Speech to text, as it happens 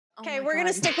Okay, we're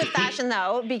gonna stick with fashion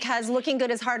though, because looking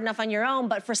good is hard enough on your own,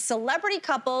 but for celebrity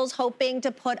couples hoping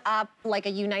to put up like a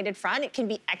united front, it can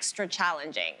be extra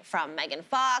challenging. From Megan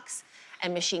Fox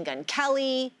and Machine Gun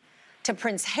Kelly to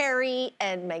Prince Harry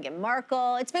and Meghan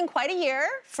Markle. It's been quite a year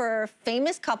for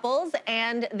famous couples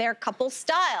and their couple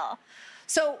style.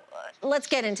 So let's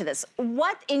get into this.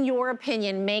 What, in your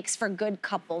opinion, makes for good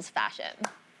couples fashion?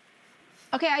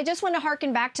 Okay, I just want to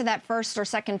harken back to that first or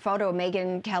second photo of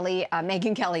Megyn Kelly,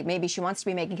 maybe she wants to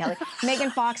be Megyn Kelly,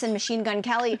 Megan Fox and Machine Gun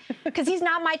Kelly, because he's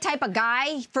not my type of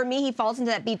guy. For me, he falls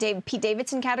into that Pete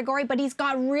Davidson category, but he's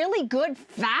got really good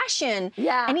fashion.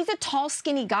 Yeah. And he's a tall,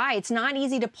 skinny guy. It's not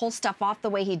easy to pull stuff off the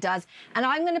way he does. And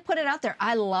I'm going to put it out there.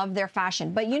 I love their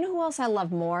fashion. But you know who else I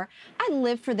love more? I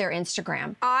live for their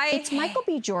Instagram. It's Michael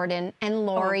B. Jordan and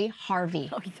Lori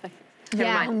Harvey.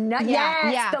 Yeah.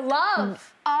 Yes, the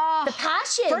love. The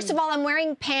passion. First of all, I'm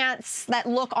wearing pants that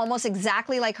look almost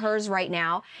exactly like hers right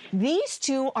now. These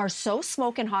two are so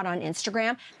smoking hot on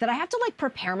Instagram that I have to like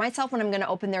prepare myself when I'm going to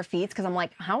open their feeds, because I'm like,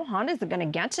 how hot is it going to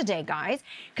get today, guys?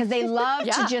 Because they love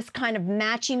to just kind of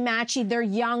matchy-matchy. They're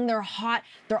young, they're hot,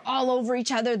 they're all over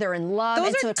each other, they're in love. Those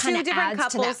and so are it kind two of different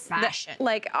adds couples to that fashion.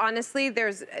 like, honestly,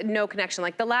 there's no connection.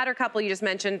 Like the latter couple you just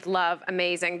mentioned, love,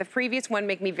 amazing. The previous one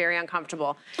make me very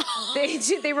uncomfortable.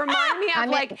 They remind me of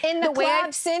like in the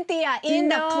club, Cynthia, in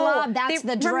the club, that's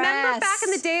the dress. Remember back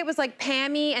in the day, it was like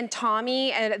Pammy and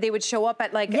Tommy, and they would show up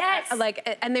at like,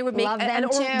 and they would make, Love them or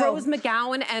too. Rose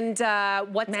McGowan and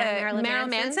Marilyn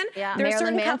Manson. Yeah. There are Marilyn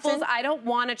certain Manson. couples I don't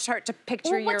want to start to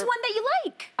picture. Well, what's one that you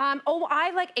like?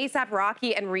 I like A$AP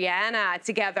Rocky and Rihanna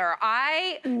together.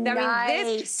 I mean,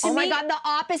 this to Oh my me, God, the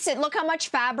opposite. Look how much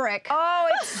fabric. oh,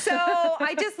 it's so,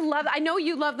 I just love, I know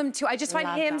you love them too. I just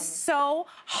find him so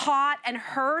hot and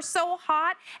her so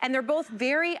hot, and they're both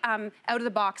very out of the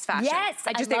box fashion. Yes,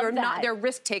 I love that. They're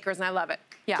risk takers, and I love it.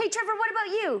 Yeah. Hey, Trevor, what about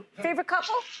you? Favorite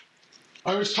couple?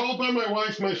 I was told by my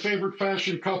wife my favorite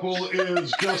fashion couple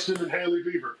is Justin and Hailey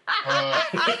Bieber.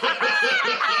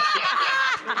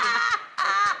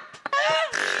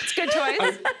 It's a good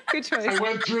choice. Good choice. I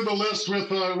went through the list with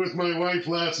my wife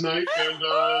last night,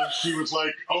 and she was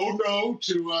like, "Oh no"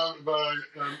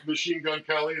 to Machine Gun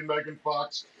Kelly and Megan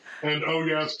Fox, and "oh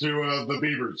yes" to the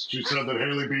Biebers. She said that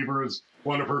Hailey Bieber is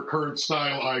one of her current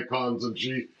style icons, and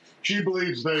she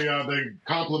believes they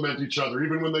complement each other.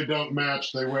 Even when they don't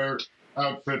match, they wear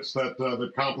outfits that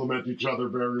complement each other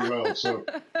very well. So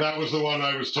that was the one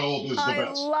I was told is the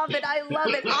best. I love it. I love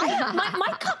it.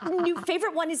 My new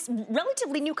favorite one is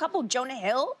relatively new couple, Jonah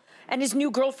Hill and his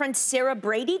new girlfriend, Sarah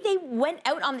Brady. They went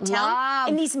out on the town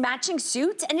in these matching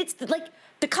suits, and it's like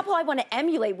the couple I want to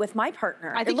emulate with my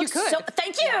partner. I think you could.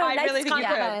 Thank you. Yeah, I nice really think you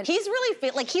compliment. He's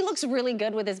really like he looks really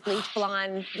good with his bleach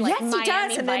blonde, like Yes, he Miami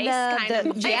does. And Vice then kind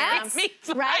of. yes.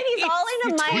 Right? He's all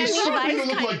in a Miami He's starting Vice to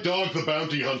look kind like Dog the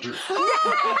Bounty Hunter.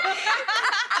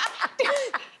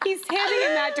 He's heading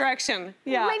in that direction.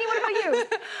 Yeah. Lainey, what about you?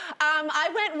 I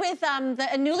went with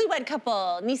a newlywed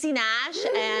couple, Niecy Nash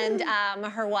and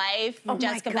her wife,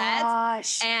 Jessica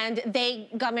Betts. And they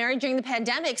got married during the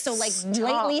pandemic, so like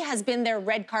lately has been their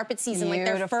red carpet season, like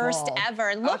their first ever.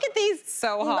 And look at these.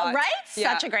 So hot. Right?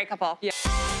 Yeah. Such a great couple. Yeah.